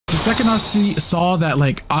second I saw that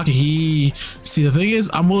like Aki, see the thing is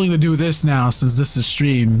I'm willing to do this now since this is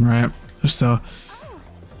stream, right? So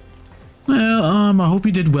well, I hope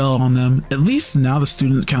you did well on them. At least now the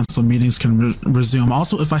student council meetings can resume.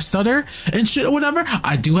 Also, if I stutter and shit or whatever,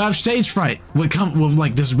 I do have stage fright with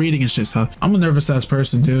like this reading and shit. So I'm a nervous ass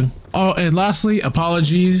person, dude. Oh, and lastly,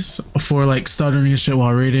 apologies for like stuttering and shit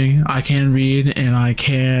while reading. I can read and I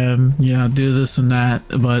can, do this and that.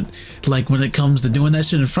 But like when it comes to doing that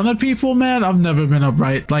shit in front of people, man, I've never been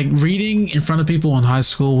upright. Like reading in front of people in high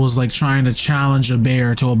school was like trying to challenge a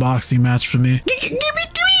bear to a boxing match for me.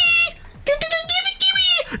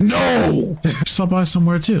 No! Stop by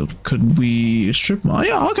somewhere too. Could we strip mall?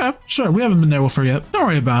 Yeah, okay. Sure, we haven't been there before yet. Don't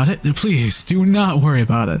worry about it. Please, do not worry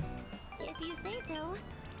about it. If you say so.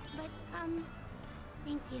 But,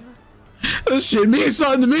 thank you. This shit means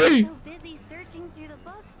something to me! So busy searching through the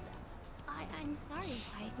books. I'm sorry if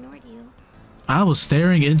I ignored you. I was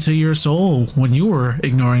staring into your soul when you were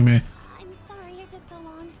ignoring me. I'm sorry it took so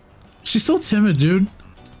long. She's so timid, dude.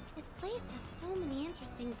 This place has so many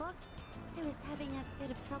interesting books. I was having a bit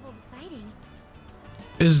of trouble deciding.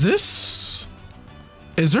 Is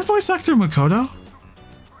there voice actor Makoto?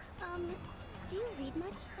 Do you read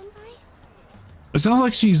much, Senpai? It sounds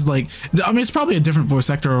like she's like, I mean, it's probably a different voice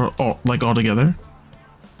actor or like altogether.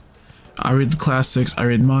 I read the classics, I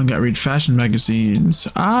read manga, I read fashion magazines.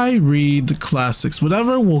 I read the classics.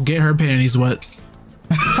 Whatever will get her panties wet.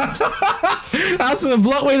 That's a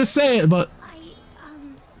blunt way to say it, but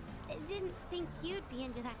I didn't think you'd be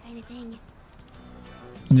into that kind of thing.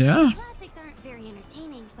 yeah. Classics aren't very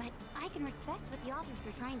entertaining, but I can respect what the authors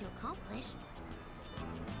were trying to accomplish.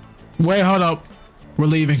 Wait, hold up. We're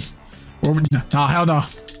leaving. No, hell no.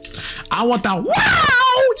 I want that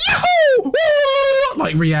wow, yahoo,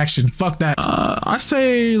 like reaction. Fuck that. I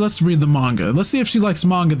say let's read the manga. Let's see if she likes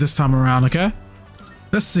manga this time around, okay?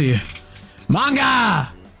 Let's see.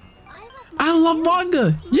 Manga! I love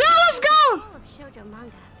manga. Yeah, let's go.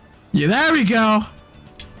 Yeah, there we go.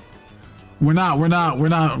 We're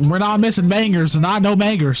not missing bangers, and I know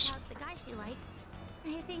bangers. The guy she likes.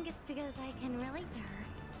 I think it's because I can relate to her.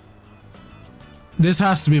 This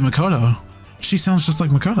has to be Makoto. She sounds just like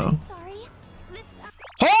Makoto. I'm sorry. This,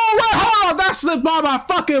 Oh, wait, hold on. That slipped by my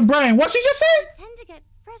fucking brain. What'd she just say? I tend to get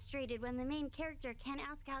frustrated when the main character can't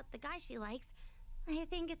ask out the guy she likes. I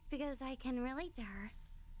think it's because I can relate to her.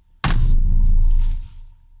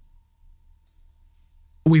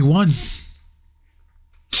 We won.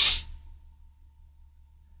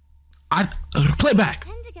 Play back.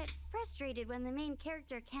 I tend to get frustrated when the main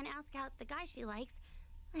character can't ask out the guy she likes.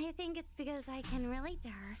 I think it's because I can relate to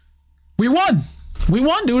her. We won. We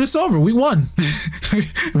won, dude. It's over. We won.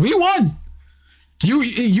 We won.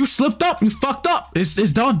 You slipped up. You fucked up. It's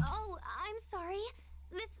done. Oh, I'm sorry.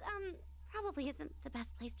 This probably isn't the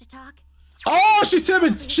best place to talk. Oh, she's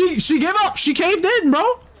timid. She gave up. She caved in,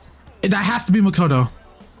 bro. That has to be Makoto.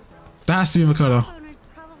 That has to be Makoto. Owners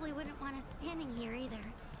probably wouldn't want us standing here either.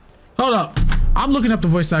 Hold up. I'm looking up the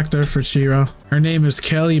voice actor for Chihiro. Her name is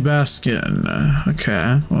Kelly Baskin.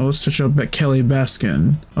 Okay. Well, let's search up Kelly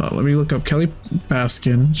Baskin. Let me look up Kelly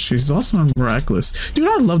Baskin. She's also on Miraculous. Dude,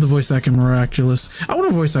 I love the voice acting Miraculous. I want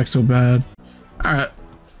to voice act so bad. All right.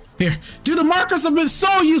 Here. Dude, the markers have been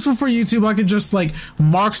so useful for YouTube. I could just like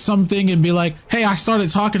mark something and be like, hey, I started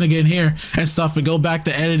talking again here and stuff, and go back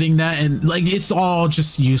to editing that, and like it's all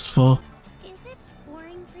just useful. Is it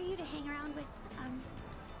boring for you to hang around with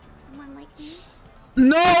someone like me?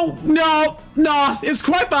 No, it's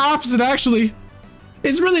quite the opposite, actually.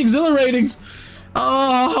 It's really exhilarating.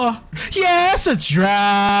 Oh, yeah, it's a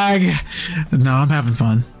drag. No, I'm having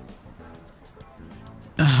fun.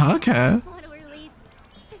 Okay. What a relief.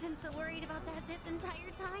 I've been so worried about that this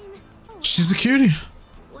entire time. Oh, She's a cutie.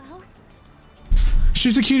 well,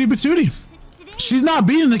 She's a cutie patootie. today She's not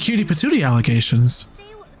beating the cutie patootie allegations. say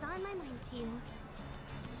what was on my mind to you.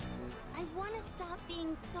 I want to stop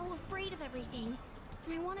being so afraid of everything,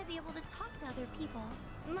 and I want to be able to talk to other people.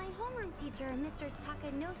 My homeroom teacher, Mr.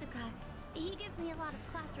 Takanozuka, he gives me a lot of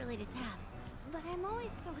class-related tasks, but I'm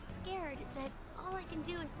always so scared that all I can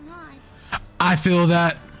do is not. I feel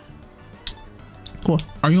that. Cool.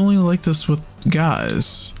 Are you only like this with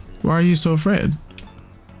guys? Why are you so afraid?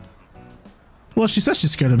 Well, she says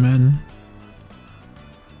she's scared of men.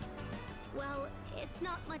 Well, it's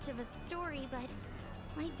not much of a story, but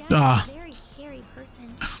my dad Ah. is a very scary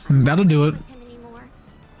person. That'll do it. With him anymore.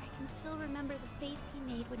 I can still remember the face he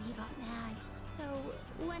made when he got mad. So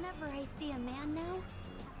whenever I see a man now,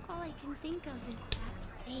 all I can think of is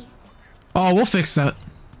that face. Oh, we'll fix that.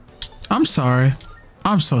 I'm sorry.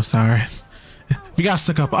 I'm so sorry. We got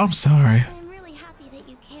stuck up. I'm sorry. I'm really happy that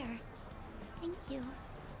you care. Thank you.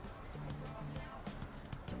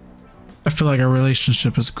 feel like our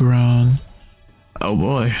relationship has grown. Oh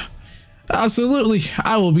boy. Absolutely.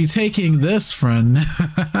 I will be taking this, friend. I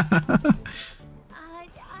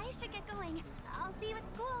should get going. I'll see you at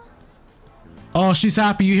school. Oh, she's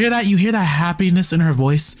happy. You hear that? You hear that happiness in her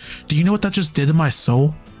voice? Do you know what that just did to my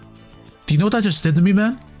soul? Do you know what that just did to me,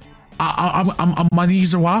 man? I'm my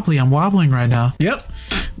knees are wobbly. I'm wobbling right now. Yep.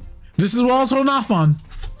 This is what I was holding off on.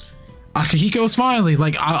 Akihiko's finally,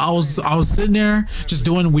 like, I was sitting there just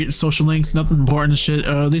doing weird social links, nothing important and shit,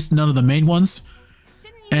 or at least none of the main ones.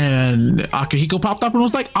 And Akihiko popped up and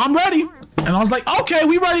was like, I'm ready. And I was like, okay,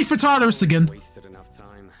 we ready for Tartarus again. Wasted enough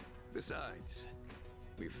time. Besides,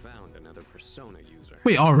 we found another persona user.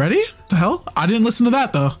 Wait, already? The hell? I didn't listen to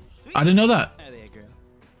that though. I didn't know that.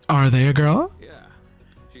 Are they a girl? Yeah.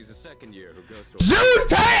 She's a second year who goes to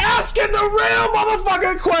Junpei asking the real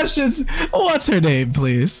motherfucking questions. What's her name,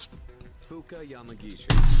 please? Fuka Yamagishi.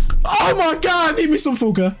 Oh my god, need me some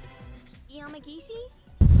Fuka. Yamagishi?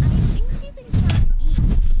 I think she's in class E.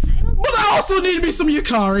 But I also need me some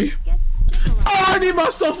Yukari. Get sick a lot. Oh, I need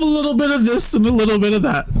myself a little bit of this and a little bit of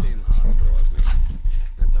that. The same hospital as me.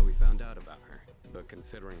 That's how we found out about her. But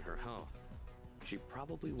considering her health, she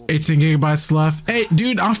probably won't 18 gigabytes left. Hey,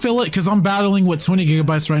 dude, I feel it because I'm battling with 20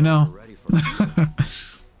 gigabytes right now. be ready for her.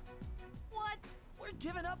 What? We're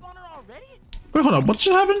giving up on her already? Wait, hold up. What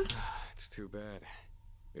just happened? It's too bad.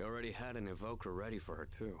 We already had an evoker ready for her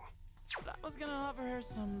too. But I was gonna offer her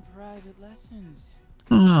some private lessons.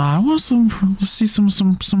 I want let's see some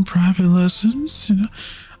private lessons. You know?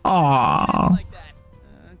 Aww. Like that.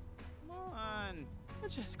 Come on.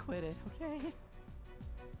 Let's just quit it, okay?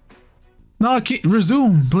 No,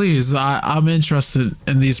 resume, please. I'm interested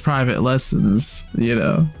in these private lessons, you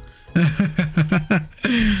know.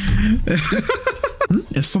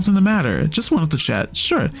 Is something the matter? Just wanted to chat.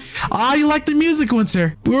 Sure. Ah, you like the music,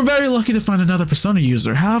 Winter. We were very lucky to find another Persona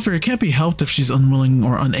user. However, it can't be helped if she's unwilling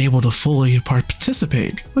or unable to fully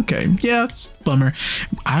participate. Okay, yeah, it's a bummer.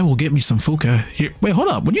 I will get me some Fuka. Here, wait, hold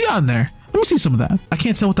up. What you got in there? Let me see some of that. I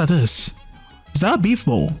can't tell what that is. Is that a beef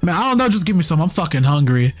bowl? Man, I don't know. Just give me some. I'm fucking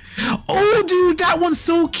hungry. Oh, dude, that one's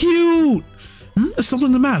so cute. Is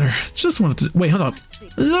something the matter? Just wanted to wait. Hold up.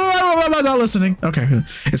 Not listening. Okay,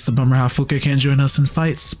 it's the bummer how Fuka can't join us in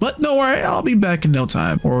fights, but don't worry, I'll be back in no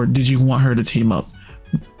time. Or did you want her to team up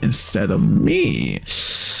instead of me?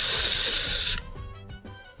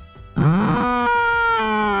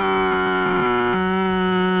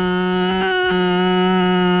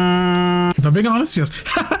 If I'm being honest, yes.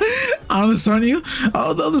 Honest, aren't you?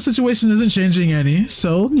 Although the situation isn't changing any,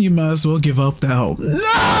 so you might as well give up the hope. No!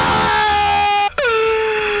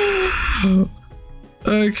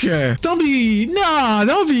 Okay. Don't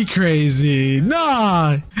be crazy.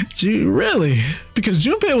 Nah. Really? Because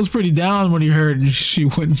Junpei was pretty down when he heard she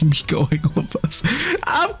wouldn't be going with us.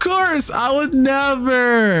 Of course, I would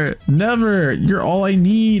never. You're all I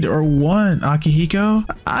need or want, Akihiko.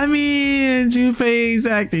 I mean, Junpei's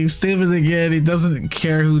acting stupid again. He doesn't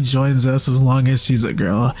care who joins us as long as she's a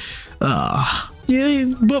girl. Yeah,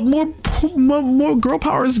 but more girl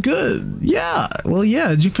power is good. Yeah, well,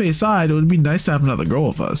 yeah, Junpei aside, it would be nice to have another girl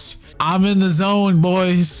with us. I'm in the zone,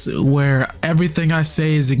 boys, where everything I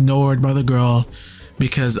say is ignored by the girl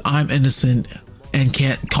because I'm innocent and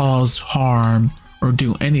can't cause harm or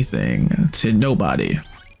do anything to nobody.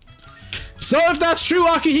 So if that's true,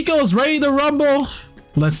 Akihiko is ready to rumble.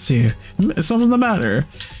 Let's see. Is something the matter?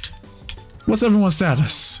 What's everyone's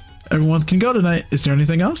status? Everyone can go tonight. Is there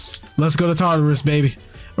anything else? Let's go to Tartarus, baby.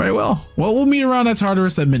 Very well. Well, we'll meet around at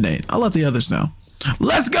Tartarus at midnight. I'll let the others know.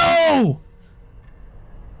 Let's go!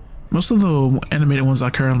 Most of the animated ones I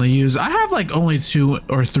currently use, I have like only 2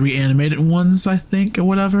 or 3 animated ones, I think, or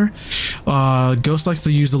whatever. Ghost likes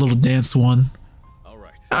to use the little dance one. All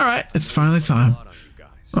right, it's finally time.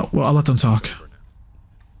 Oh, well, I'll let them talk.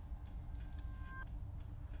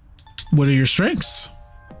 What are your strengths?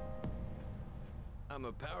 I'm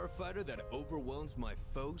a power fighter that overwhelms my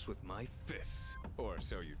foes with my fists. Or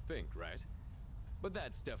so you think, right? But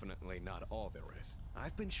that's definitely not all there is.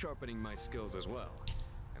 I've been sharpening my skills as well.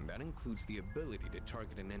 And that includes the ability to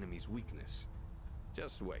target an enemy's weakness.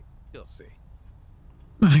 Just wait, you'll see.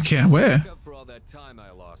 I can't wait. Make up for all that time I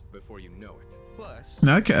lost before you know it. Plus,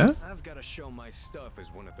 Okay. I've got to show my stuff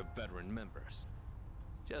as one of the veteran members.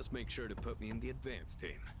 Just make sure to put me in the advanced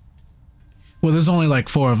team. Well, there's only like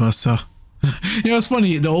 4 of us, so. You know, it's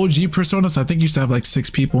funny. The OG Personas, I think, used to have like 6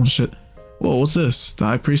 people and shit. Whoa, what's this? The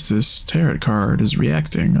High Priestess Tarot card is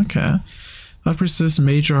reacting. Okay. High Priestess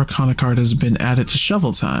Major Arcana card has been added to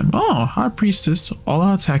Shovel Time. Oh, High Priestess, all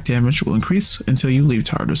out attack damage will increase until you leave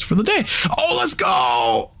Tartarus for the day. Oh, let's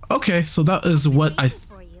go! Okay, so that is what I...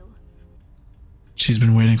 For you. She's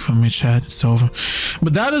been waiting for me, Chad. It's over.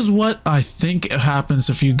 But that is what I think happens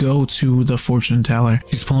if you go to the fortune teller.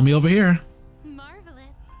 He's pulling me over here. Marvelous.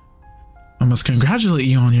 I must congratulate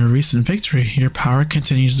you on your recent victory. Your power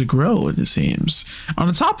continues to grow, it seems. On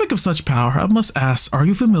the topic of such power, I must ask, are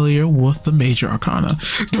you familiar with the Major Arcana?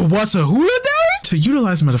 What's a hula day? To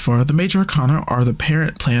utilize metaphor, the Major Arcana are the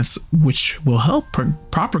parent plants which will help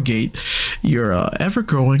propagate your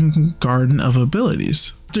ever-growing garden of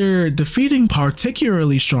abilities. After defeating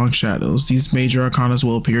particularly strong shadows, these Major Arcanas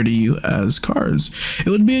will appear to you as cards. It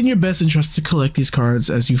would be in your best interest to collect these cards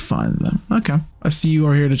as you find them. Okay. I see you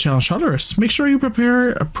are here to challenge others. Make sure you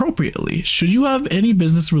prepare appropriately. Should you have any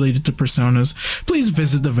business related to personas, please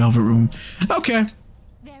visit the Velvet Room. Okay.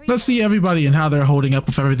 Let's see everybody and how they're holding up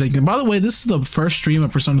with everything. And by the way, this is the first stream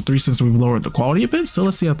of Persona 3 since we've lowered the quality a bit, so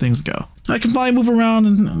let's see how things go. I can finally move around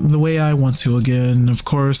in the way I want to again. Of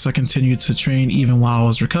course, I continued to train even while I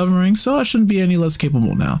was recovering, so I shouldn't be any less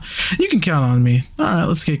capable now. You can count on me. Alright,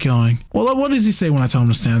 let's get going. Well, what does he say when I tell him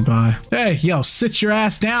to stand by? Hey, yo, sit your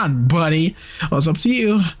ass down, buddy. Well, it's up to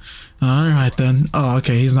you. Alright then. Oh,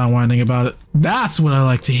 okay, he's not whining about it. That's what I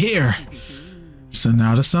like to hear. So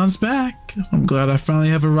now the sun's back. I'm glad I finally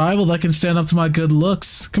have a rival that can stand up to my good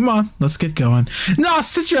looks. Come on, let's get going. No,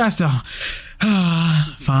 sit your ass down.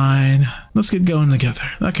 Fine. Let's get going together.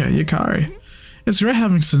 Okay, Yukari. It's great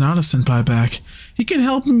having Sonata-senpai back. He can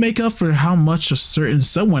help make up for how much a certain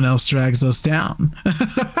someone else drags us down.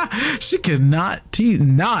 She cannot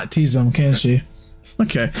tease him, can she?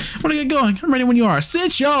 Okay, I want to get going. I'm ready when you are.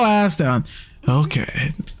 Sit your ass down.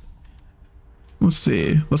 Okay. Let's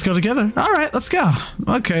see. Let's go together. All right, let's go.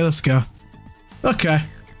 Okay, let's go. Okay.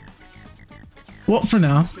 Well, for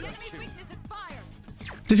now.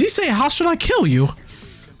 Did he say, how should I kill you?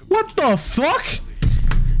 What the fuck?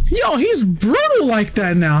 Yo, he's brutal like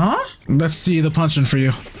that now, huh? Let's see the punching for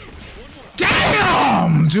you.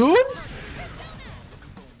 Damn, dude.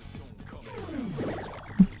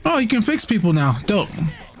 Oh, you can fix people now. Dope.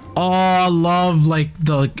 Oh, I love like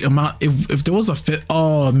the amount. If there was a fit,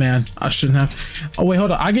 oh man, I shouldn't have. Oh wait,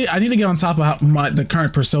 hold on. I need to get on top of the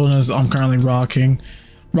current personas I'm currently rocking.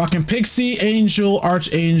 Rocking Pixie, Angel,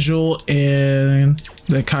 Archangel, and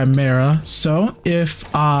the Chimera. So if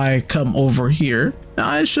I come over here,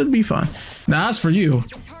 it should be fine. Now as for you,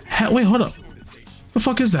 wait, hold up. The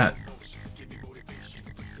fuck is that?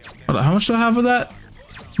 Hold on, how much do I have of that?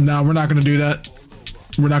 No, we're not gonna do that.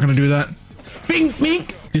 We're not gonna do that. Bing, bing.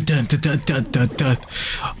 Man,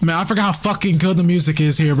 I forgot how fucking good the music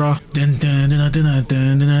is here, bro. I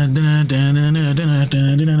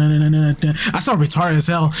sound retarded as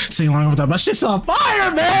hell singing along with that. My shit's on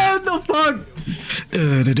fire, man. The fuck?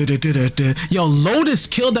 Yo, Lotus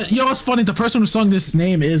killed that. Yo, it's funny. The person who sung this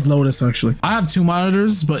name is Lotus, actually. I have 2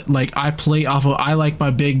 monitors, but like I play off of. I like my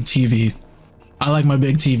big TV. I like my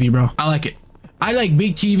big TV, bro. I like it. I like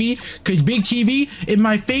big TV because big TV in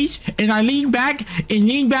my face and I lean back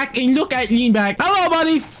and look at lean back. Hello,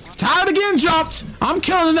 buddy. Tired of getting jumped. I'm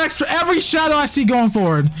killing the next for every shadow I see going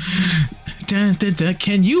forward.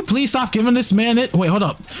 Can you please stop giving this man it? Wait, hold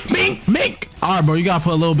up. Mink, mink. All right, bro. You got to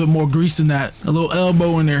put a little bit more grease in that. A little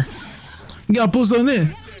elbow in there. You got to put something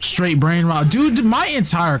in. Straight brain rot. Dude, my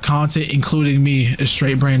entire content, including me, is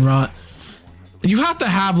straight brain rot. You have to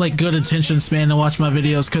have like good attention span to watch my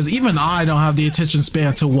videos because even I don't have the attention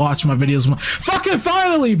span to watch my videos. Fucking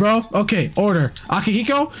finally, bro. Okay, order.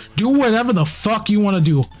 Akihiko, do whatever the fuck you want to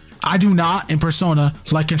do. I do not in Persona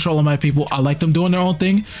like controlling my people. I like them doing their own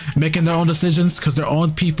thing, making their own decisions because they're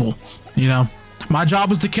own people. You know, my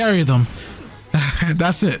job is to carry them.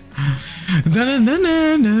 That's it.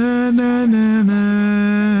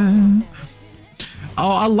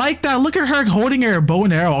 Oh, I like that. Look at her holding her bow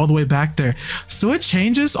and arrow all the way back there. So it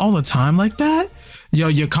changes all the time like that? Yo,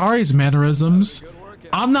 Yukari's mannerisms.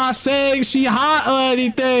 I'm not saying she hot or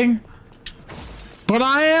anything, but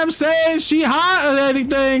I am saying she hot or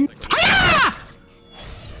anything. Hiya!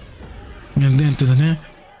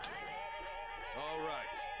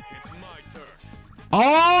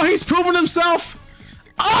 Oh, he's proving himself.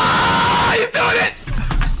 Oh, he's doing it.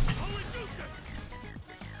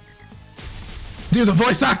 Dude, the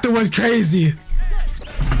voice actor went crazy. He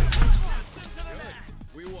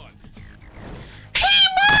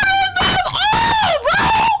murdered them all, bro!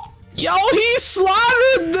 Yo, he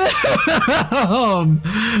slaughtered them!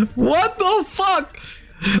 What the fuck?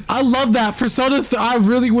 I love that. Persona, I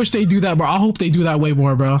really wish they do that, bro. I hope they do that way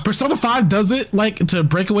more, bro. Persona 5 does it, like, to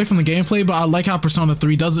break away from the gameplay, but I like how Persona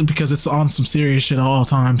 3 does it because it's on some serious shit at all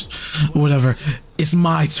times. Whatever. It's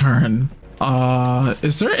my turn.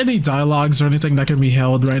 Is there any dialogues or anything that can be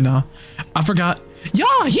held right now? I forgot.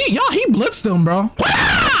 Yeah, he blitzed him, bro.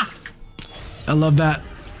 I love that.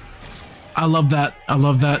 I love that. I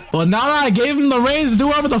love that. Well, now that I gave him the reins to do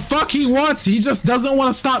whatever the fuck he wants, he just doesn't want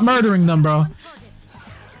to stop murdering them, bro.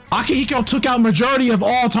 Akihiko took out majority of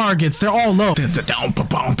all targets. They're all low. All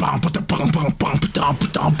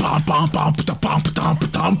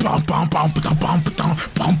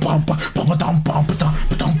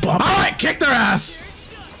right, kick their ass.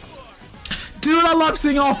 Dude, I love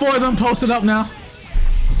seeing all four of them posted up now.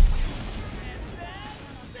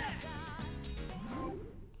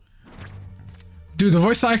 Dude, the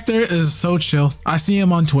voice actor is so chill. I see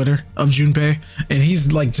him on Twitter of Junpei, and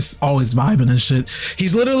he's like just always vibing and shit.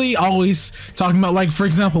 He's literally always talking about, like, for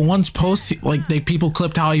example, one's post, like people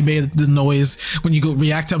clipped how he made the noise when you go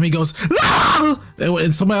react to him. He goes, "Ah!"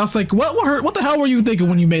 And somebody else like, what the hell were you thinking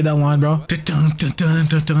when you made that line, bro?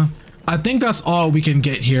 I think that's all we can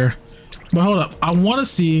get here. But hold up, I want to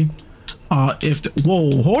see if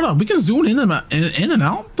whoa, hold up, we can zoom in and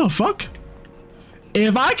out. The fuck?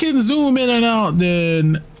 If I can zoom in and out,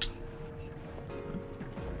 then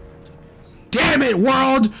damn it,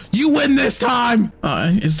 world, you win this time.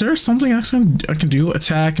 Is there something else I can do?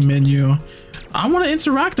 Attack menu. I want to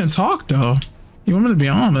interact and talk though. You want me to be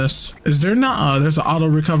honest? Is there not? There's an auto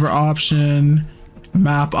recover option,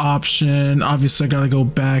 map option. Obviously, I gotta go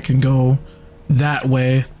back and go that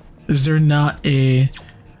way. Is there not a?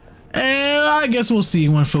 I guess we'll see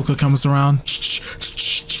when Fuka comes around.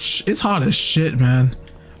 It's hot as shit, man.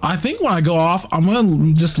 I think when I go off, I'm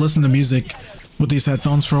gonna just listen to music with these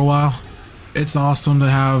headphones for a while. It's awesome to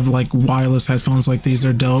have like wireless headphones like these.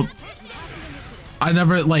 They're dope. I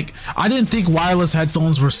didn't think wireless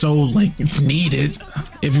headphones were so like needed,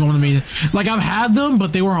 if you want me to. Like, I've had them,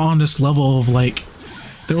 but they were on this level of like,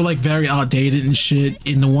 they were like very outdated and shit.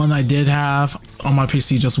 And the one I did have on my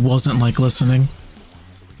PC just wasn't like listening.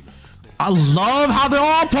 I love how they're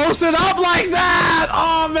all posted up like that.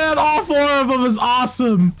 Oh man, all four of them is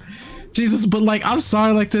awesome. Jesus, but like, I'm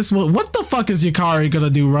sorry, like this. What the fuck is Yukari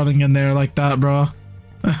gonna do running in there like that, bro?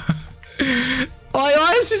 Like,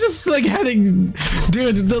 why is she just like heading,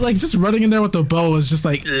 dude? Like, just running in there with the bow is just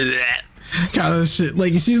like kind of shit.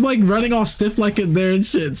 Like, she's like running all stiff like in there and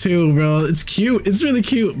shit too, bro. It's cute. It's really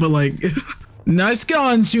cute, but like, nice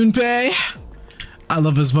going, Junpei. I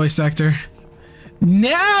love his voice actor.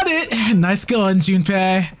 Nailed it! Nice going,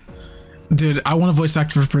 Junpei. Dude, I want a voice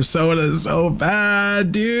actor for Persona so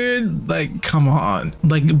bad, dude. Like, come on.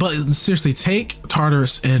 Like, but seriously, take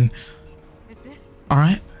Tartarus in.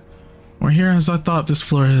 Alright. We're here as I thought this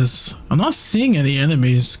floor is. I'm not seeing any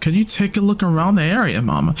enemies. Could you take a look around the area,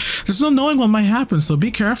 mama? There's no knowing what might happen, so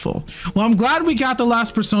be careful. Well, I'm glad we got the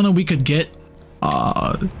last Persona we could get.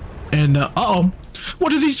 Uh-oh.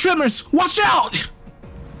 What are these tremors? Watch out!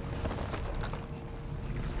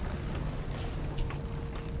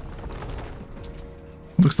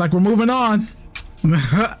 Looks like we're moving on.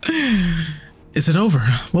 Is it over?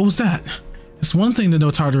 What was that? It's one thing to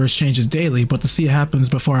know Tartarus changes daily, but to see it happens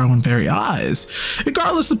before our own very eyes.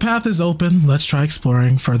 Regardless, the path is open. Let's try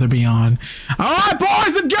exploring further beyond. All right,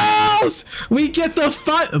 boys and girls, we get the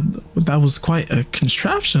fight. That was quite a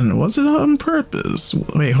contraption. Was it on purpose?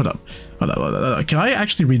 Wait, hold up. Can I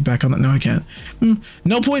actually read back on that? No, I can't.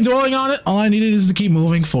 No point dwelling on it. All I needed is to keep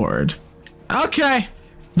moving forward. Okay.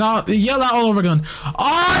 Now, yell out all over again. All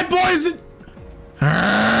right, boys.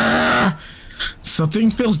 Something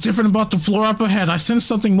feels different about the floor up ahead. I sense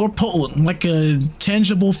something more potent, like a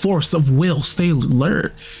tangible force of will. Stay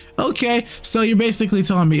alert. Okay, so you're basically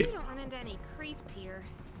telling me. Don't run into any creeps here.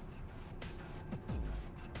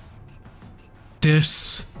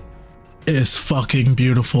 This is fucking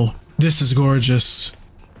beautiful. This is gorgeous.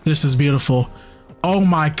 This is beautiful. Oh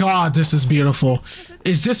my god, this is beautiful.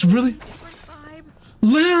 Is this really?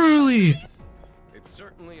 Literally! It's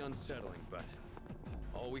certainly unsettling, but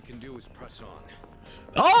all we can do is press on.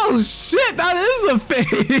 Oh shit, that is a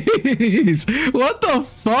face! What the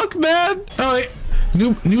fuck, man? Oh, wait.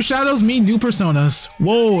 New shadows mean new personas.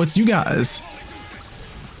 Whoa, it's you guys.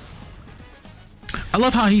 I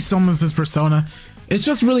love how he summons his persona. It's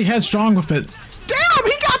just really headstrong with it. Damn,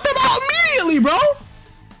 he got them out immediately, bro!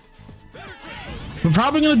 We're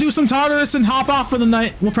probably gonna do some Tartarus and hop off for the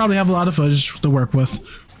night. We'll probably have a lot of footage to work with.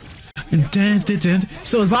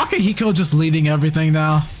 So is Akihiko just leading everything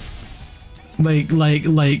now?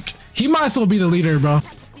 Like, he might as well be the leader, bro.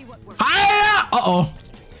 Hiya! Uh-oh.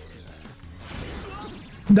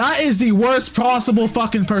 That is the worst possible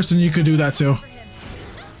fucking person you could do that to.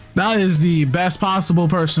 That is the best possible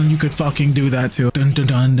person you could fucking do that to. Dun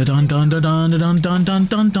dun dun dun dun dun dun dun dun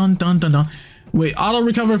dun dun dun dun dun. Wait, auto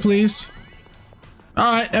recover, please. All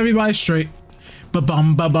right, everybody straight.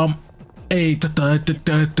 Ba-bum, ba-bum. Hey,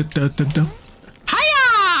 da-da-da-da-da-da-da.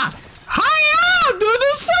 Hiya! Hiya!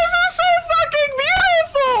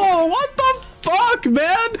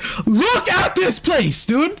 Look at this place,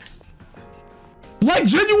 dude. Like,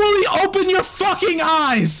 genuinely open your fucking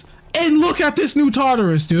eyes and look at this new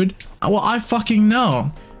Tartarus, dude. Well, I fucking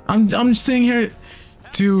know. I'm sitting here,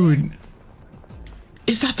 dude.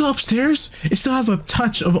 Is that the upstairs? It still has a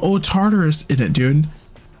touch of old Tartarus in it, dude.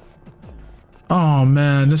 Oh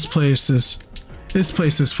man, this place is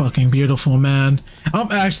fucking beautiful, man. I'm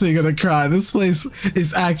actually gonna cry. This place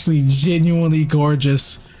is actually genuinely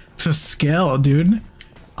gorgeous to scale, dude.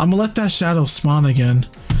 I'm gonna let that shadow spawn again.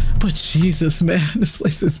 But Jesus, man, this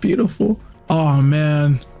place is beautiful. Oh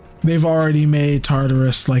man, they've already made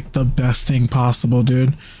Tartarus like the best thing possible,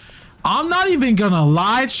 dude. I'm not even gonna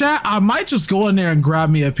lie, chat. I might just go in there and grab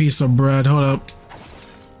me a piece of bread. Hold up.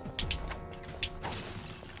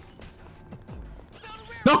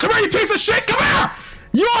 No, come here, you piece of shit! Come here!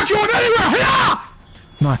 You aren't going anywhere! Yeah!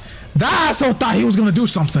 Nah, that asshole thought he was gonna do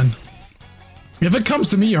something. If it comes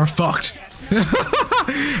to me, you're fucked.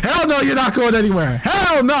 Hell no, you're not going anywhere.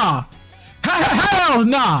 Hell nah. Hell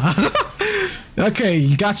nah.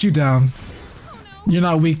 Okay, got you down. You're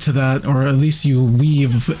not weak to that, or at least you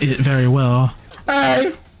weave it very well.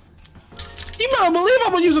 Hey! You better believe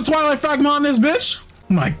I'm gonna use a Twilight Fragment on this bitch.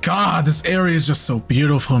 Oh my god, this area is just so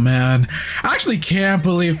beautiful, man. I actually can't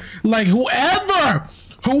believe, like, whoever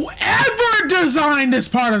designed this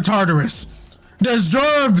part of Tartarus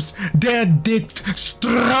deserves their dick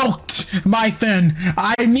stroked, my friend.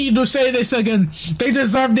 I need to say this again. They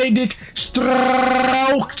deserve their dick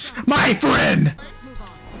stroked, my friend.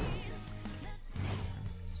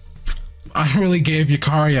 I really gave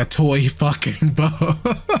Yukari a toy fucking bow.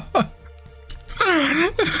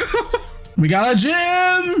 We got a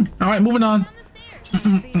gym. All right, moving on.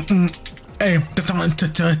 Hey,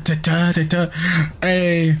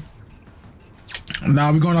 hey.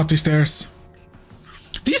 Now we're going up these stairs.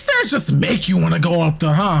 These stairs just make you want to go up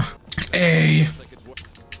there, huh? Hey,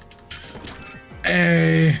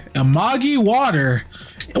 Amagi water.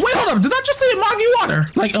 Wait, hold up. Did I just say Amagi water?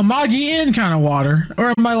 Like Amagi in kind of water?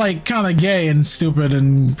 Or am I like kind of gay and stupid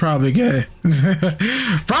and probably gay?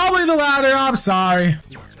 Probably the latter. I'm sorry.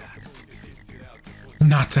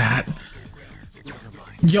 Not that.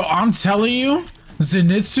 Yo, I'm telling you,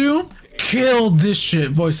 Zenitsu killed this shit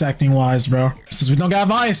voice acting wise, bro. Since we don't got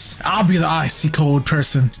ice, I'll be the icy cold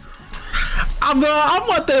person. I'm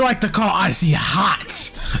what they like to call icy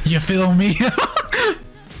hot. You feel me?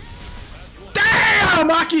 Damn,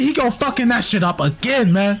 Akihiko fucking that shit up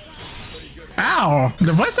again, man. Ow.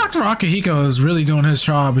 The voice actor for Akihiko is really doing his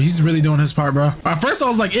job. He's really doing his part, bro. At first I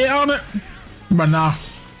was like, yeah on it. But nah.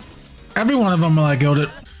 Every one of them are like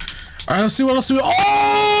goated. Alright, let's see what else we.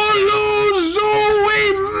 Oh,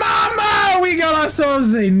 Luzui Mama! We got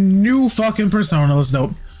ourselves a new fucking persona. Let's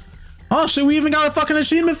dope. Oh shit, we even got a fucking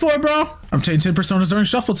achievement for it, bro. I'm taking 10 personas during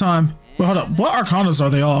shuffle time. Wait, hold up. What arcanas are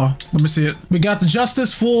they all? Let me see it. We got the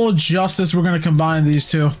Justice, Full Justice. We're gonna combine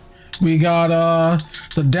these two. We got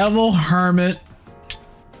the Devil, Hermit.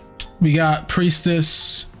 We got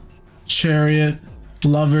Priestess, Chariot,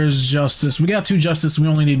 Lovers, Justice. We got 2 Justice. We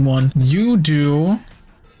only need 1. You do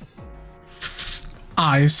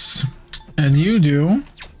Ice, and you do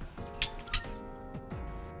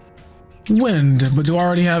Wind. But do I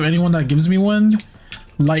already have anyone that gives me Wind?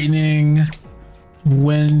 Lightning,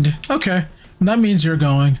 Wind. Okay, that means you're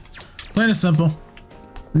going. Plain and simple.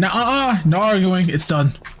 Now, no arguing. It's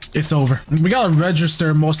done. It's over. We gotta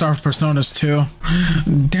register most of our personas too.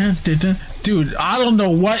 Dude, I don't know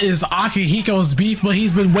what is Akihiko's beef, but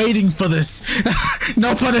he's been waiting for this.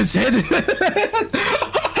 No pun intended.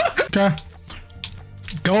 Okay.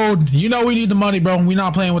 Gold, you know we need the money, bro. We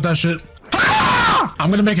not playing with that shit. Ah! I'm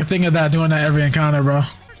gonna make a thing of that, doing that every encounter, bro.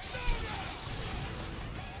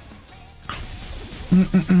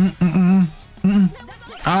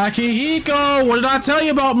 Akihiko, what did I tell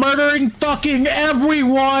you about murdering fucking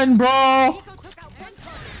everyone, bro?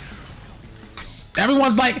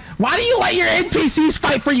 Everyone's like, why do you let your NPCs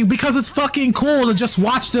fight for you? Because it's fucking cool to just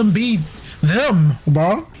watch them be them,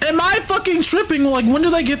 bro. Am I fucking tripping? Like, when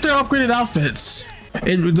do they get their upgraded outfits?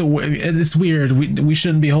 It's weird. We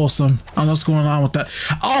shouldn't be wholesome. I don't know what's going on with that.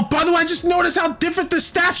 Oh, by the way, I just noticed how different the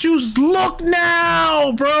statues look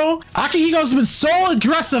now, bro. Akihiko's been so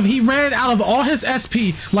aggressive. He ran out of all his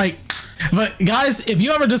SP. Like, but guys, if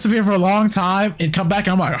you ever disappear for a long time and come back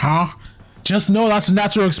and I'm like, huh? Just know that's a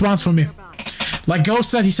natural response from me. Like Ghost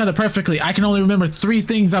said, he said it perfectly. I can only remember 3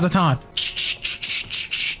 things at a time.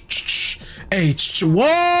 Whoa!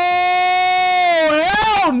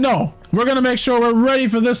 Hell no! We're gonna make sure we're ready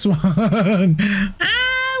for this one. We all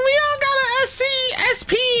got a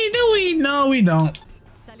SP, do we? No, we don't.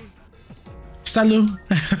 Salut.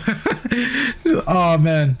 Oh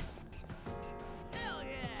man.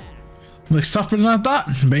 Like tougher than I thought,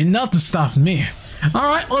 but ain't nothing stopping me. All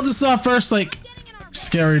right, we'll just first like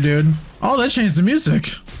scary dude. Oh, that changed the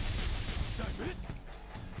music.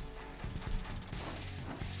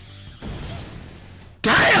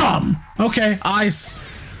 Damn. Okay, ice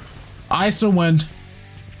or wind.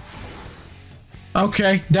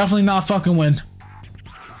 Okay, definitely not fucking wind.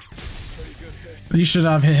 You should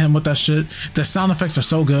have hit him with that shit. The sound effects are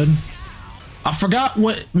so good. I forgot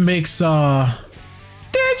what makes Did you?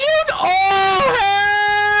 Oh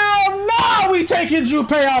hell no! We taking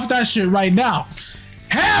Junpei off that shit right now.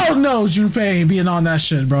 Hell no, Junpei ain't being on that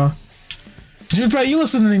shit, bro. Junpei, you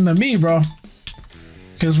listening to me, bro?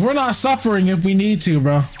 Cause we're not suffering if we need to,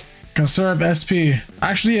 bro. Conserve SP.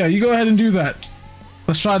 Actually, yeah, you go ahead and do that.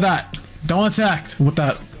 Let's try that. Don't attack with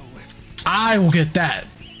that. I will get that.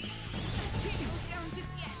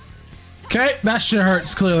 Okay, that shit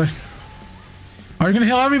hurts, clearly. Are you gonna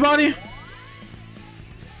heal everybody?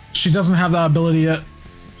 She doesn't have that ability yet.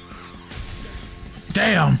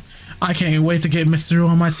 Damn. I can't wait to get Mitsuru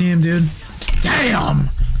on my team, dude. Damn.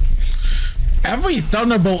 Every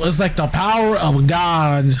thunderbolt is like the power of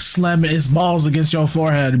God slamming its balls against your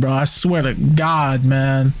forehead, bro. I swear to God,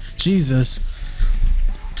 man. Jesus.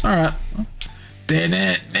 Alright.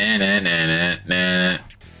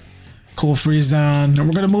 Cool freeze down. And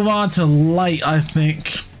we're gonna move on to light, I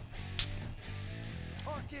think.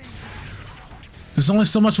 There's only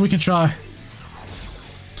so much we can try.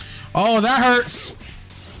 Oh, that hurts.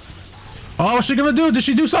 Oh, what's she gonna do? Did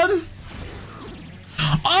she do something?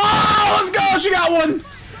 Oh, let's go. She got one.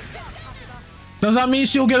 Does that mean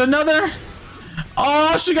she'll get another?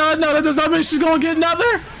 Oh, she got another. Does that mean she's gonna get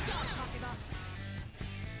another?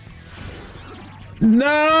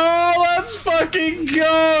 No, let's fucking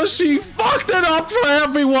go. She fucked it up for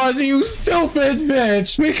everyone, you stupid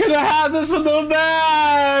bitch. We could have had this in the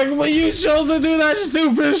bag, but you chose to do that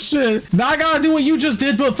stupid shit. Now I gotta do what you just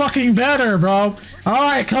did, but fucking better, bro. All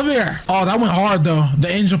right, come here. Oh, that went hard though. The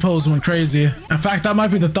angel pose went crazy. In fact, that might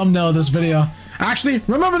be the thumbnail of this video. Actually,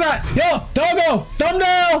 remember that. Yo, Dogo,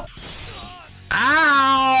 thumbnail.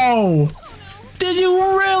 Ow. Did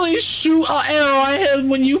you really shoot an arrow at him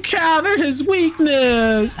when you counter his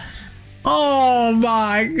weakness? Oh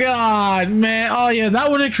my God, man. Oh yeah, that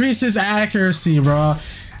would increase his accuracy, bro.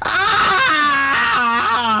 Ah!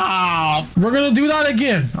 We're gonna do that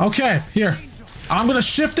again. Okay, here. I'm gonna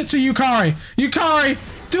shift it to Yukari. Yukari,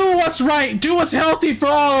 do what's right. Do what's healthy for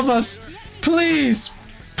all of us. Please,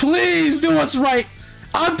 please do what's right.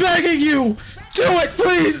 I'm begging you. Do it,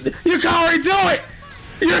 please. Yukari, do it.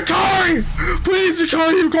 Yukari! Please,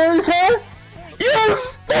 Yukari, Yukari! You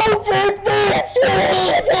stupid bitch!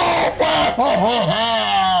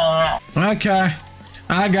 Okay,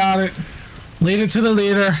 I got it. Lead it to the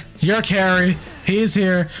leader. Your carry. He's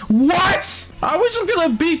here. What? Are we just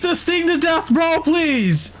gonna beat this thing to death, bro?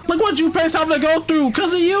 Please. Look what Junpei's having to go through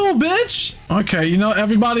because of you, bitch. Okay, you know,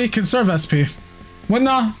 everybody conserve SP. Well,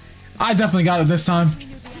 no, I definitely got it this time.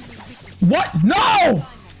 What? No!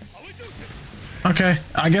 Okay,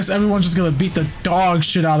 I guess everyone's just gonna beat the dog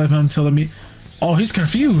shit out of him till the meet. Oh, he's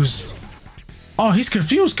confused. Oh, he's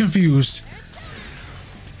confused.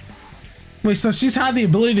 Wait, so she's had the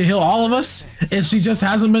ability to heal all of us, and she just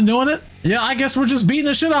hasn't been doing it? Yeah, I guess we're just beating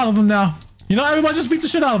the shit out of him now. You know, everybody just beat the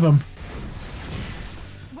shit out of him.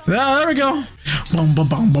 Yeah, there we go. Boom, boom,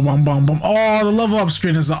 boom, boom, boom, boom, boom. Oh, the level up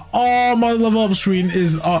screen is oh, my level up screen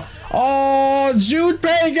is oh,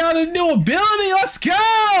 Junpei got a new ability. Let's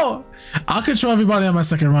go. I'll control everybody on my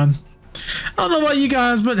second run. I don't know about you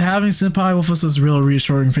guys, but having Senpai with us is real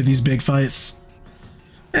reassuring for these big fights.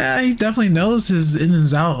 Yeah, he definitely knows his in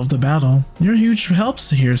and out of the battle. You're huge helps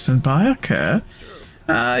here, Senpai. Okay.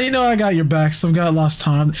 You know I got your back, so I've got lost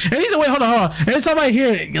time. And he's wait, hold on. Anytime I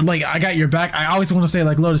hear like I got your back, I always want to say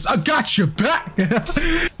like Lotus, I got your back.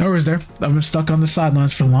 No worries there. I've been stuck on the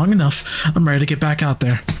sidelines for long enough. I'm ready to get back out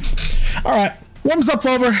there. All right, warms up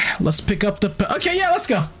over. Let's pick up the. Okay, yeah, let's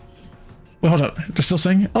go. Wait, hold up. They're still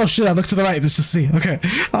singing? Oh shit, I looked to the right just to see. Okay.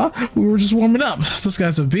 We were just warming up. This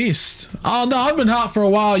guy's a beast. Oh no, I've been hot for a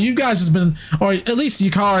while. You guys has been, or at least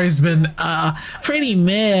Yukari's been pretty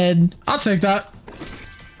mid. I'll take that.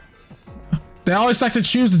 They always like to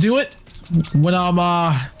choose to do it when I'm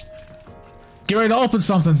get ready to open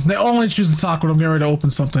something. They only choose to talk when I'm getting ready to open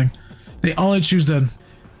something. They only choose then.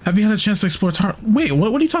 Have you had a chance to explore Wait,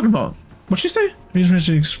 what are you talking about? What'd she say? You just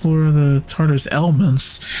to explore the Tartar's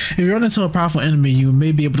elements. If you run into a powerful enemy, you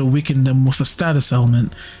may be able to weaken them with a status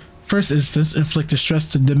element. First instance, inflict distress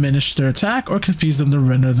to diminish their attack or confuse them to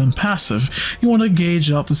render them passive. You want to gauge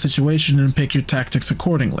out the situation and pick your tactics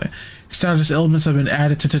accordingly. Status elements have been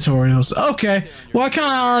added to tutorials. Okay, well I kind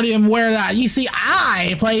of already am aware of that. You see,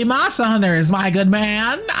 I play Monster Hunters, my good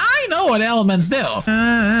man. I know what elements do.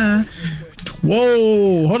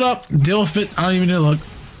 Whoa, hold up. Deal fit. I don't even need to look.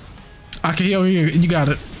 I can hear you. You got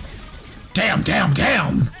it. Damn, damn,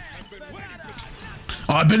 damn.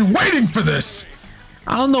 I've been waiting for this.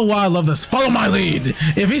 I don't know why I love this. Follow my lead.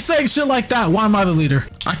 If he's saying shit like that, why am I the leader?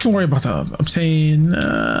 I can worry about that. I'm saying,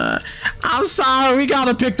 I'm sorry. We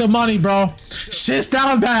gotta pick the money, bro. Shit's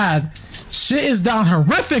down bad. Shit is down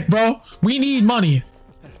horrific, bro. We need money.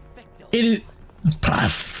 It is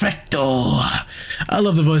perfecto. I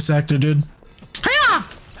love the voice actor, dude. Hiya!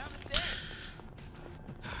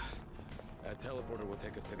 That teleporter will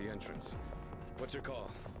take us to the entrance. What's your call?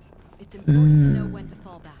 It's important to know when to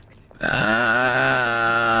fall back.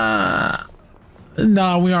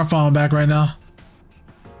 Nah, we aren't falling back right now.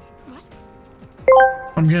 What?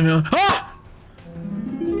 I'm gonna. Ah!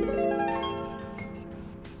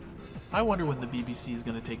 I wonder when the BBC is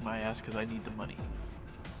gonna take my ass because I need the money.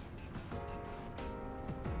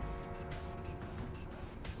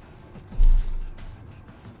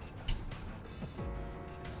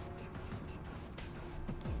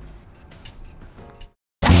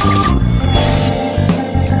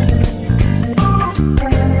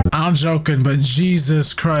 I'm joking, but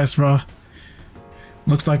Jesus Christ, bro.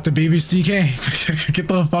 Looks like the BBC came. Get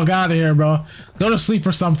the fuck out of here, bro. Go to sleep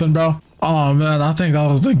or something, bro. Oh man, I think that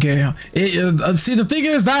was the game. See, the thing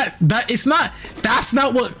is that it's not. That's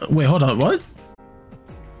not what. Wait, hold on. What?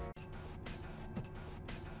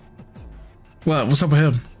 What? What's up with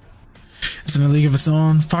him? It's in a league of its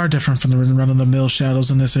own, far different from the run-of-the-mill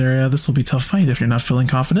shadows in this area. This will be a tough fight. If you're not feeling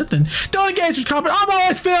confident, then don't engage with confidence. I'm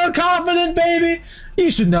always feeling confident, baby.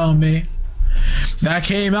 You should know me. That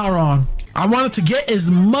came out wrong. I wanted to get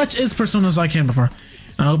as much as Persona as I can before.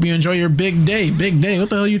 I hope you enjoy your big day. Big day? What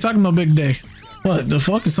the hell are you talking about, big day? What the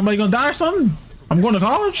fuck? Is somebody gonna die or something? I'm going to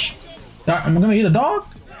college? I'm gonna eat a dog?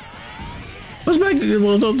 What's big?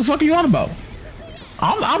 What the fuck are you on about?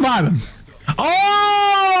 I'm vibing.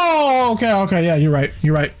 Oh, okay, yeah, you're right.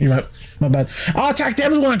 My bad. Attack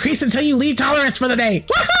damage will increase until you leave tolerance for the day.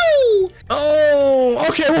 Woohoo! Oh,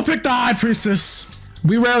 okay, we'll pick the High Priestess.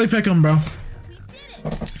 We rarely pick them, bro.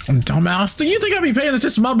 Dumbass. Do you think I'd be paying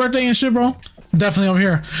attention to my birthday and shit, bro? Definitely over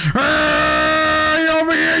here. Hey,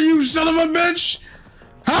 over here, you son of a bitch!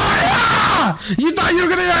 Ah! You thought you were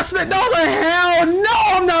gonna ask that? No, the hell, no,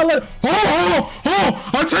 I'm not letting. Oh!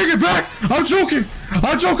 I take it back. I'm joking.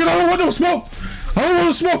 I don't want no smoke. I don't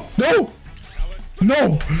want to smoke.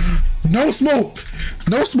 No smoke.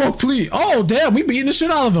 No smoke, please. Oh, damn, we beating the shit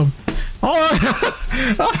out of him. Oh,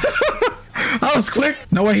 that was quick.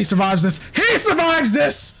 No way he survives this. He survives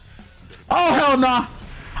this. Oh, hell nah.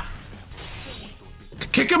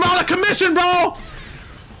 Kick him out of commission, bro.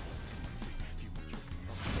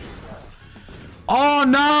 Oh,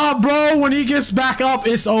 nah, bro. When he gets back up,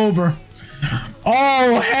 it's over.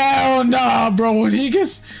 Oh, hell nah, bro. When he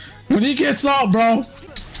gets up, bro.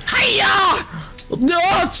 Hiya!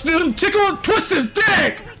 No, tickle, twist his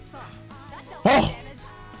dick.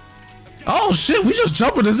 Oh, shit. We just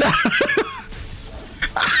jumping his ass.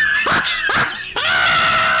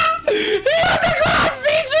 He on the ground,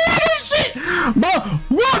 CG and shit. But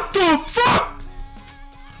what the fuck?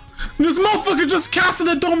 This motherfucker just casted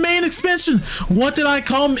a domain expansion. What did I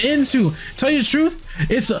come into? Tell you the truth,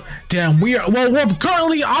 it's a damn. We're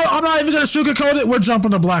currently. I'm not even gonna sugarcoat it. We're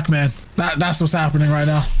jumping the black man. That's what's happening right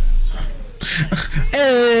now.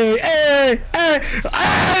 Hey!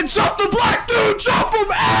 Jump the black dude! Jump him!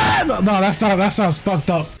 No, that sounds fucked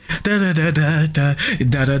up.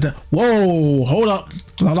 Whoa! Hold up.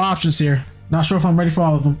 A lot of options here. Not sure if I'm ready for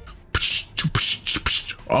all of them.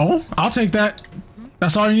 Oh, I'll take that.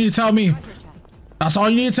 That's all you need to tell me. That's all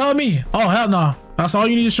you need to tell me. Oh, hell no. That's all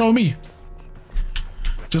you need to show me.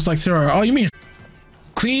 Just like Sarah. Oh, you mean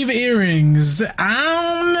cleave earrings?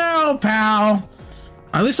 I don't know, pal.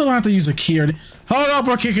 At least I don't have to use a key. Hold up,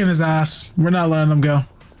 we're kicking his ass. We're not letting him go.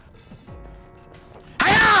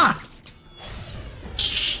 Hiya!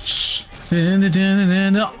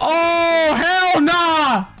 Oh, hell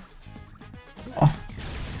nah! Oh.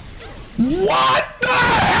 What the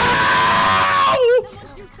hell?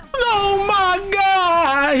 Oh my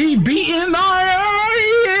god! He beating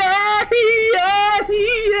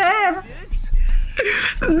yeah.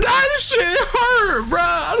 That shit hurt, bro.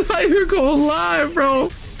 I'm not even gonna lie, bro.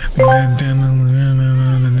 When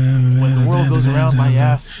the world goes around, my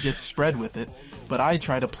ass gets spread with it, but I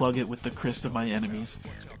try to plug it with the crest of my enemies.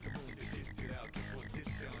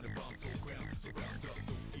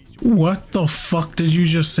 What the fuck did you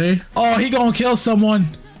just say? Oh, he gonna kill someone.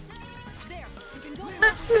 There, you can go.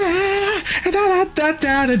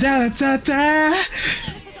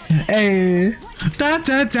 Hey,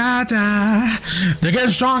 they're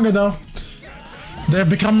getting stronger though. They're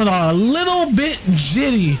becoming a little bit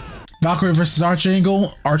jitty. Valkyrie versus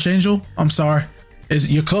Archangel. I'm sorry.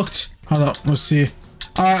 Is you cooked? Hold up. Let's see.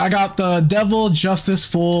 All right, I got the Devil, Justice,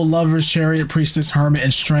 Fool, Lovers, Chariot, Priestess, Hermit,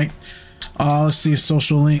 and Strength. Let's see.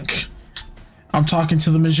 Social link. I'm talking to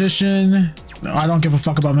the Magician. I don't give a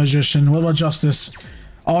fuck about Magician. What about Justice?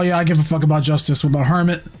 Oh yeah, I give a fuck about Justice. What about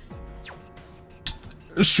Hermit?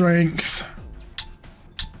 Strength.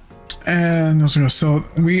 And so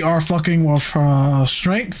we are fucking with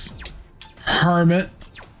Strength, Hermit,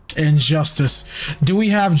 and Justice. Do we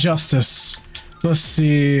have Justice? Let's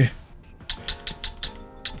see.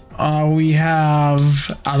 We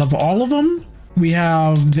have, out of all of them, we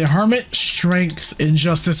have the Hermit, Strength, and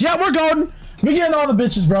Justice. Yeah, we're going. We're getting all the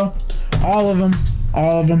bitches, bro. All of them.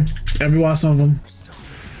 All of them. Every last one of them.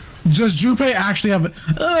 Does Junpei actually have it?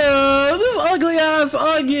 This ugly ass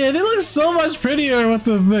onion. It looks so much prettier with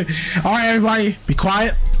the thing. All right, everybody, be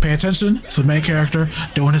quiet. Pay attention to the main character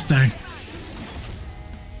doing his thing.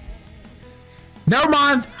 Never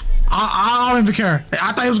mind. I don't even care.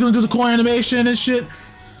 I thought he was gonna do the cool animation and shit,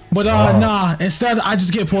 but nah. Instead, I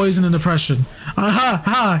just get poison and depression. You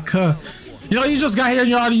know, you just got here and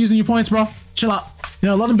you're already using your points, bro. Chill out. You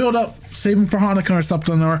know, let them build up. Save them for Hanukkah or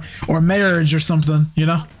something, or marriage or something, you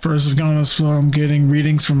know? First of guns from getting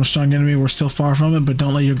readings from a strong enemy. We're still far from it, but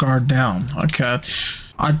don't let your guard down. Okay.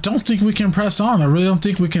 I don't think we can press on. I really don't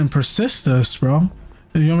think we can persist this, bro.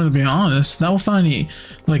 If you want me to be honest. Not with any,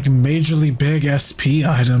 like, majorly big SP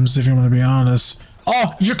items, if you want me to be honest.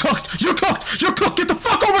 Oh, you're cooked! You're cooked! You're cooked! Get the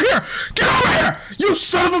fuck over here! Get over here! You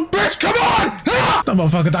son of a bitch! Come on! Ah! That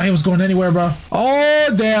motherfucker thought he was going anywhere, bro. Oh,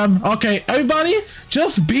 damn. Okay, everybody,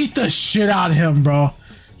 just beat the shit out of him, bro.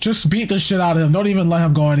 Just beat the shit out of him. Don't even let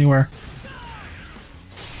him go anywhere.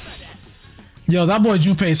 Yo, that boy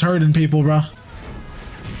Junpei's hurting people, bro.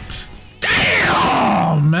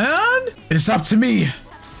 Damn, man! It's up to me.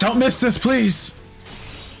 Don't miss this, please.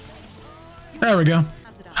 There we go.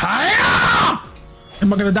 Hiya!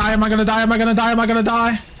 Am I gonna die? Am I gonna die? Am I gonna die? Am I gonna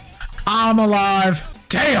die? I'm alive.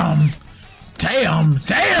 Damn. Damn.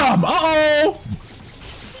 Damn. Uh-oh.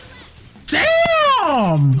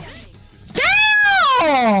 Damn.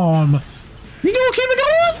 Damn. You gonna keep it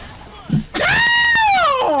going?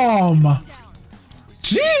 Damn.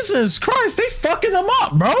 Jesus Christ. They fucking them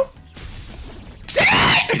up, bro.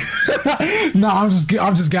 No, I'm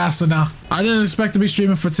just gassing now. I didn't expect to be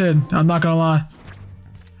streaming for 10. I'm not gonna lie.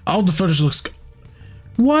 Oh, the footage looks good.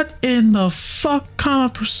 What in the fuck kind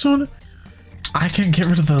of persona? I can get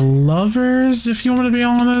rid of the lovers if you want to be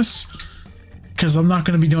honest, because I'm not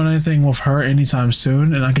going to be doing anything with her anytime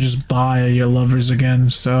soon, and I can just buy your lovers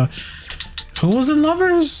again. So who was in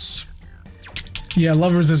lovers? Yeah,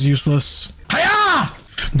 lovers is useless. Hiya!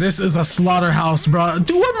 This is a slaughterhouse, bro.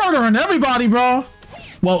 Dude, we're murdering everybody, bro.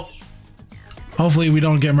 Well, hopefully we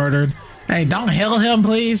don't get murdered. Hey, don't heal him,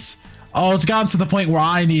 please. Oh, it's gotten to the point where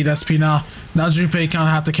I need SP now. Now Junpei kind of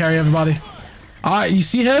have to carry everybody. All right, you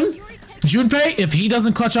see him? Junpei, if he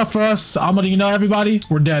doesn't clutch up for us, I'm gonna, you know, everybody,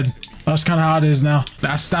 we're dead. That's kind of how it is now.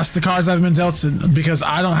 That's the cards I've been dealt because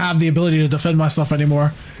I don't have the ability to defend myself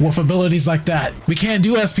anymore with abilities like that. We can't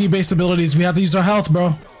do SP-based abilities. We have to use our health,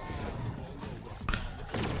 bro.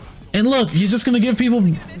 And look, he's just gonna give people,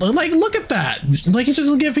 like, look at that. Like, he's just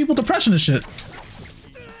gonna give people depression and shit.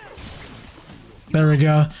 There we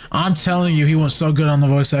go. I'm telling you, he went so good on the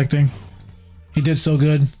voice acting. He did so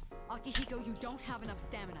good. Akihiko, you don't have enough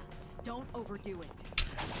stamina. Don't overdo it.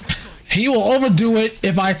 He will overdo it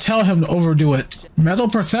if I tell him to overdo it. Metal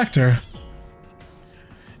protector.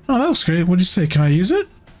 Oh, that looks great. What'd you say? Can I use it?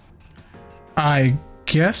 I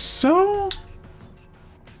guess so.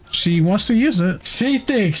 She wants to use it. She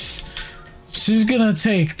thinks she's gonna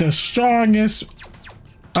take the strongest.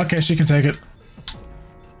 Okay, she can take it.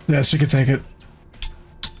 Yeah, she can take it.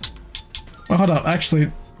 Oh, hold up.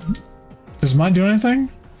 Actually, does mine do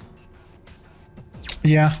anything?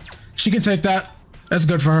 Yeah, she can take that. That's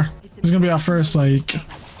good for her. It's gonna be our first, like.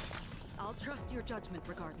 I'll trust your judgment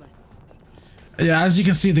regardless. Yeah, as you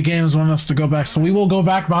can see, the game is wanting us to go back, so we will go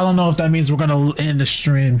back, but I don't know if that means we're gonna end the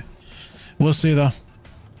stream. We'll see, though.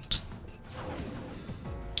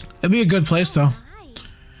 It'd be a good place, though.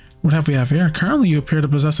 What have we have here? Currently, you appear to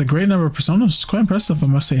possess a great number of personas. It's quite impressive, I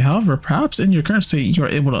must say. However, perhaps in your current state, you are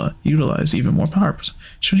able to utilize even more power.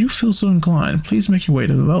 Should you feel so inclined, please make your way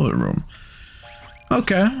to the Velvet Room.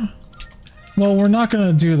 Okay. Well, we're not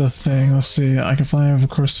gonna do the thing. Let's see. I can fly of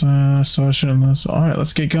course, so I shouldn't. All right,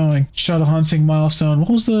 let's get going. Shadow hunting milestone.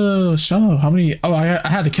 What was the shadow? How many? Oh, I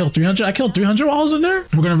had to kill 300. I killed 300 while I was in there.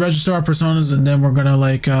 We're gonna register our personas, and then we're gonna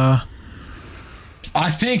like, I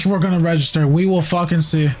think we're gonna register. We will fucking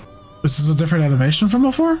see. This is a different animation from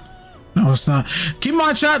before? No, it's not. Keep in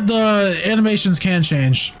mind, chat, the animations can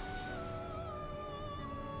change.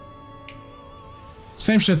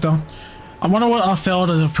 Same shit though. I wonder what a failed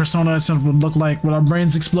persona would look like when our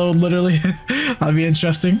brains explode, literally. That'd be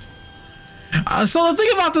interesting. So the thing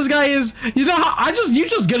about this guy is, you know how you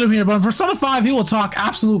just get him here, but in Persona 5, he will talk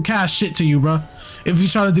absolute cash shit to you, bro. If you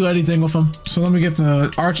try to do anything with him. So let me get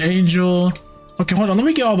the Archangel. Okay, hold on. Let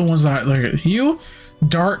me get all the ones that I like. You,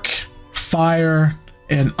 Dark, Fire,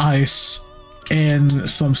 and Ice, and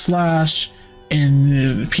some Slash,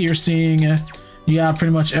 and Piercing. Yeah,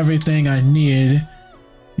 pretty much everything I need.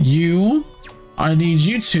 I need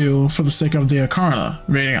you two for the sake of the Akarna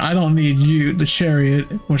rating. I don't need you, the Chariot,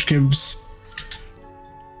 which gives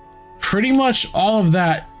pretty much all of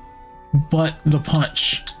that but the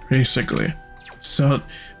punch, basically. So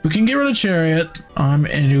we can get rid of Chariot. I'm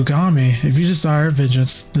Inugami. If you desire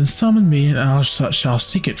vengeance, then summon me and I shall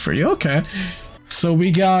seek it for you. Okay. So we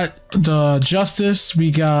got the Justice. We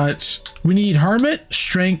need Hermit,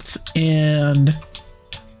 Strength, and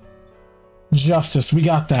Justice. We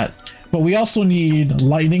got that. But we also need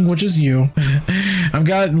Lightning, which is you.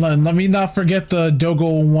 Let me not forget the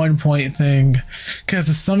Dogo 1 point thing,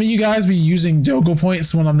 because some of you guys be using Dogo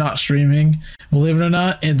points when I'm not streaming, believe it or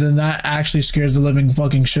not, and then that actually scares the living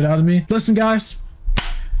fucking shit out of me. Listen, guys,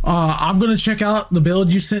 I'm gonna check out the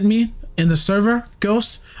build you sent me in the server,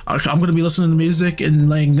 Ghost. I'm gonna be listening to music and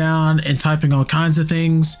laying down and typing all kinds of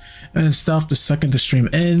things and stuff the second the stream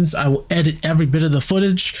ends. I will edit every bit of the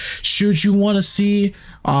footage. Should you want to see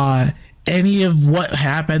any of what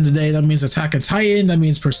happened today, that means Attack on Titan, that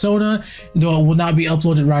means Persona, though it will not be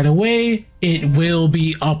uploaded right away, it will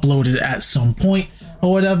be uploaded at some point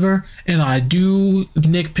or whatever. And I do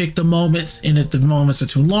nitpick the moments, and if the moments are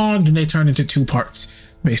too long, then they turn into 2 parts,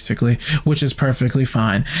 basically, which is perfectly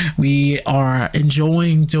fine. We are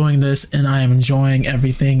enjoying doing this, and I am enjoying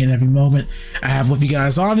everything and every moment I have with you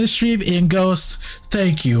guys on this stream. And Ghost,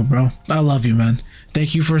 thank you, bro. I love you, man.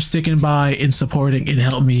 Thank you for sticking by and supporting and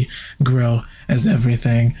help me grow as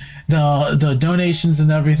everything. The donations and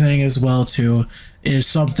everything as well too is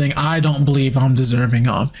something I don't believe I'm deserving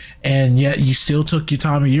of, and yet you still took your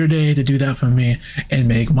time of your day to do that for me and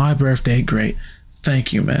make my birthday great.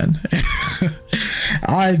 Thank you, man.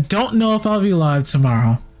 I don't know if I'll be live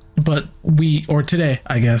tomorrow, but or today,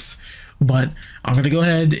 I guess. But I'm gonna go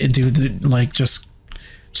ahead and do the just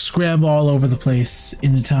scramble all over the place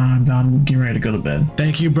in the time that I'm getting ready to go to bed.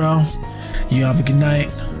 Thank you, bro. You have a good night.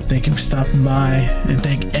 Thank you for stopping by, and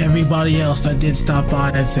thank everybody else that did stop by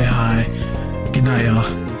and say hi. Good night, y'all.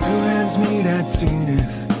 2 hands meet at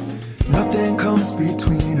zenith. Nothing comes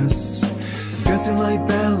between us. Dancing like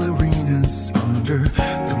ballerinas under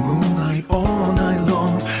the moonlight all night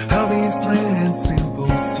long. How these plain and simple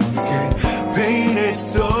scenes get painted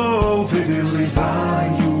so vividly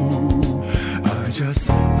by you. I just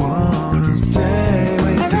wanna stay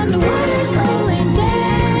with you. Around the world is rolling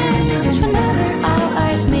dance. Whenever all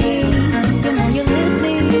eyes meet, the more you leave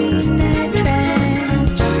me in that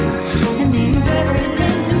trance. It means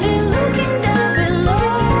everything to me looking down below.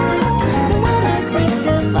 The one I seek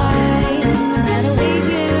to find, no matter where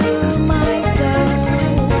you might go.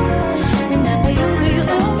 Remember you'll be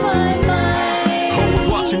on my mind. Hoes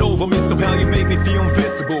watching over me, somehow you make me feel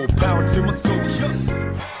invisible.